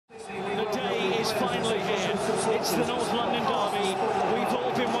It's finally here. It's the North London derby we've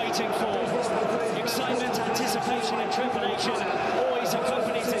all been waiting for. Excitement, anticipation and trepidation always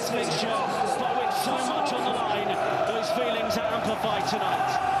accompanies this fixture, but with so much on the line, those feelings are amplified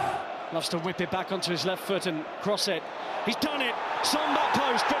tonight. Loves to whip it back onto his left foot and cross it. He's done it. Son back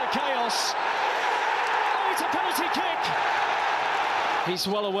post, bit of chaos. Oh, it's a penalty kick. He's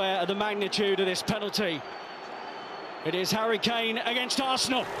well aware of the magnitude of this penalty. It is Harry Kane against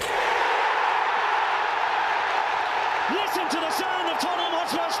Arsenal. Listen to the sound of Tottenham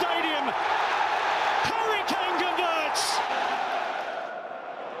Hotspur Stadium. Harry Kane converts.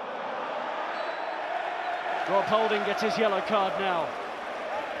 Rob Holding gets his yellow card now.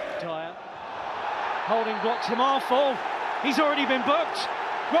 Dyer. Holding blocks him off. Oh, he's already been booked.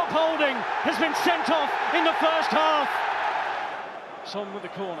 Rob Holding has been sent off in the first half. Son with the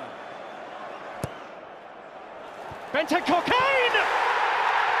corner. Bentancur Kane!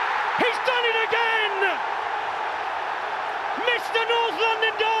 He's done it again! Missed the North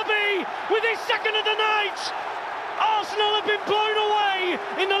London derby with his second of the night! Arsenal have been blown away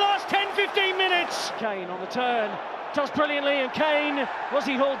in the last 10-15 minutes. Kane on the turn, does brilliantly, and Kane, was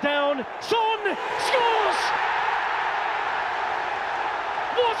he hauled down? Son scores!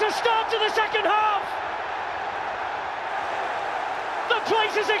 What a start to the second half! The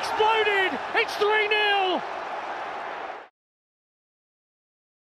place has exploded! It's 3-0!